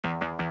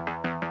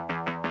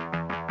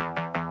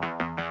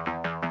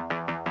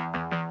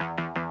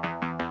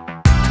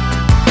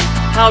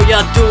How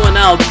y'all doing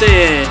out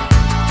there?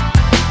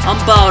 I'm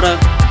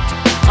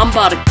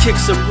about to kick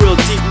some real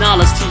deep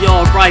knowledge to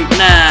y'all right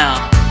now.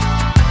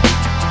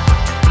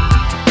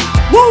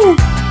 Woo!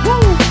 Woo!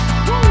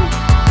 Woo!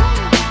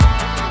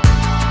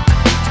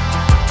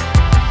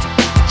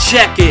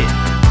 Check it.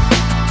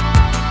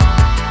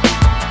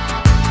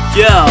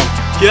 Yo,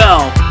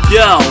 yo,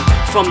 yo.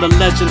 From the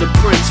legend of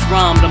Prince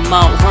Rhyme to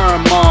Mount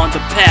Hermon, the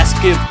past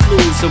give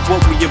clues of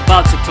what we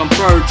about to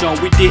converge on.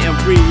 We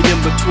didn't read in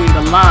between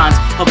the lines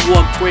of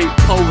what great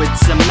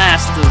poets and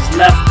masters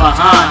left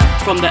behind.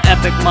 From the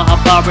epic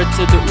Mahabharata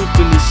to the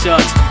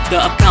Upanishads,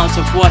 the accounts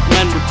of what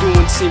men were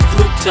doing seem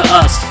fluke to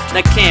us.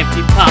 That can't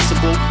be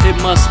possible, it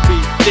must be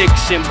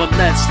fiction. But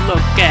let's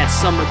look at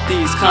some of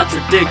these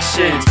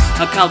contradictions.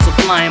 Accounts of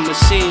flying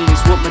machines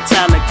with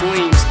metallic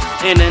gleams,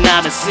 in and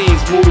out of scenes,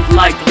 move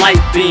like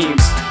light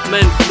beams.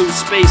 Men flew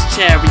space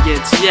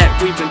chariots, yet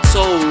we've been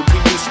told we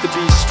used to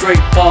be straight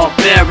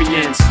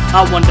barbarians.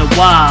 I wonder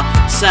why.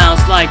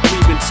 Sounds like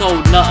we've been told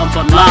nothing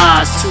but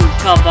lies to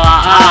cover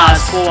our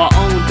eyes for our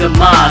own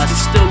demise.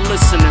 You're still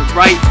listening,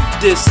 right?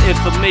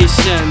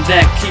 Disinformation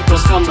that keep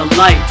us from the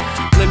light.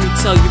 Let me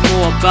tell you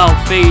more about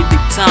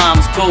Vedic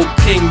times, gold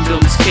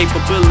kingdoms,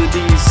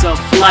 capabilities of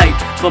flight.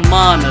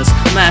 Vimanas,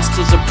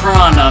 masters of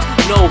prana,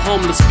 no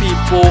homeless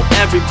people,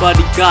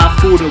 everybody got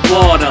food and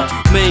water.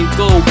 Main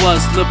goal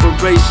was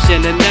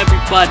liberation, and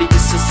everybody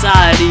in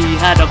society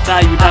had a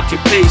valued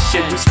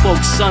occupation. We spoke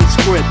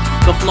Sanskrit,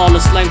 the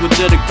flawless language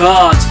of the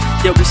gods,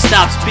 yet we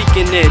stopped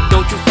speaking it.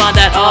 Don't you find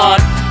that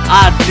odd?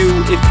 I do.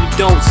 If you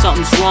don't,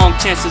 something's wrong.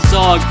 Chances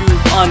are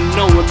you've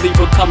unknowingly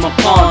become a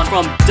pawn.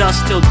 From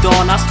dusk till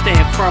dawn, I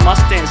stand firm, I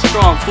stand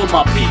strong for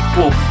my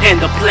people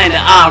and the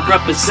planet I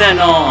represent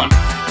on.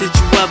 Did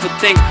you ever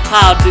think,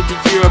 how did the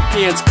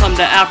Europeans come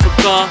to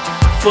Africa?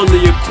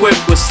 Fully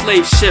equipped with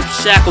slave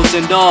ships, shackles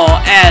and all,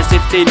 as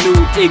if they knew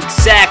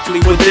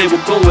exactly where they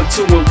were going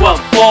to and what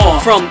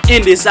for. From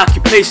India's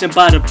occupation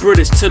by the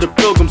British to the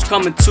pilgrims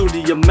coming to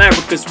the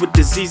Americas with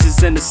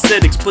diseases and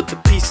acidics, put the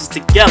pieces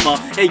together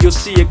and you'll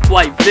see it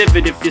quite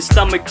vivid. If your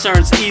stomach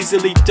turns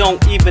easily,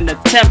 don't even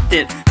attempt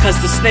it,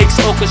 cause the snakes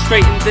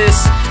orchestrating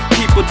this,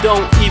 people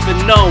don't even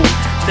know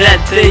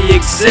that they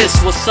exist.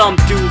 Well, some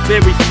do,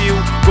 very few.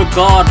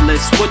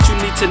 Regardless, what you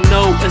need to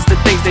know is the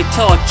things they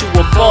taught you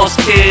were false,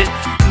 kid.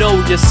 Know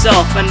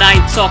yourself, and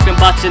I ain't talking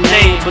about your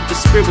name, but the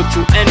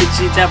spiritual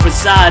energy that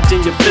resides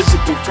in your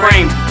physical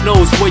frame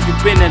knows where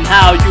you've been and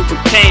how you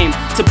became.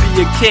 To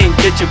be a king,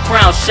 get your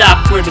crown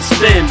chakra to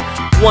spin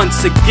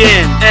once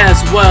again,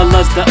 as well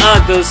as the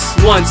others.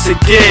 Once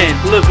again,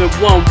 living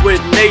one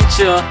with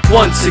nature.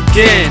 Once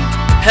again,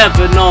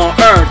 heaven on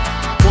earth.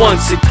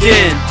 Once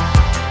again.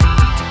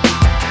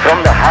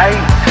 From the high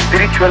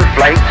spiritual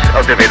flights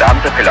of the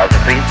Vedanta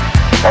philosophy,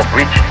 of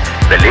which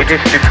the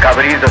latest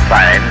discoveries of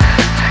science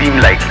seem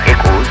like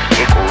echoes.